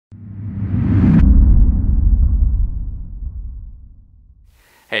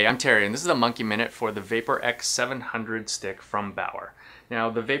Hey, I'm Terry, and this is a Monkey Minute for the Vapor X700 stick from Bauer. Now,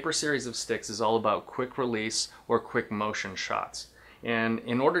 the Vapor series of sticks is all about quick release or quick motion shots. And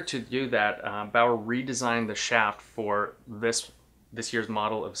in order to do that, Bauer redesigned the shaft for this year's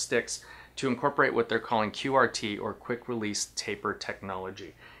model of sticks to incorporate what they're calling QRT, or quick release taper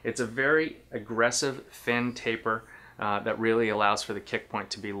technology. It's a very aggressive, thin taper that really allows for the kick point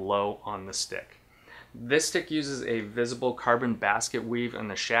to be low on the stick. This stick uses a visible carbon basket weave in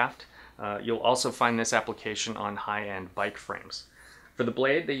the shaft. You'll also find this application on high-end bike frames. For the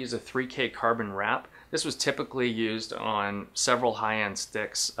blade, they use a 3K carbon wrap. This was typically used on several high-end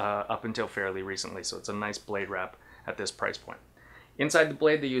sticks up until fairly recently, so it's a nice blade wrap at this price point. Inside the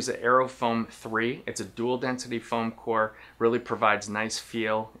blade, they use an Aerofoam 3. It's a dual density foam core, really provides nice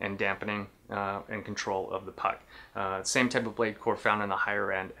feel and dampening and control of the puck. Same type of blade core found in the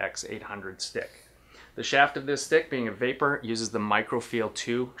higher end X700 stick. The shaft of this stick, being a Vapor, uses the Microfeel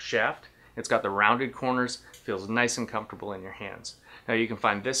 2 shaft. It's got the rounded corners, feels nice and comfortable in your hands. Now you can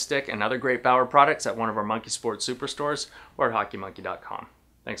find this stick and other great Bauer products at one of our Monkey Sports superstores or at HockeyMonkey.com.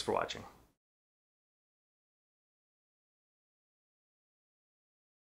 Thanks for watching.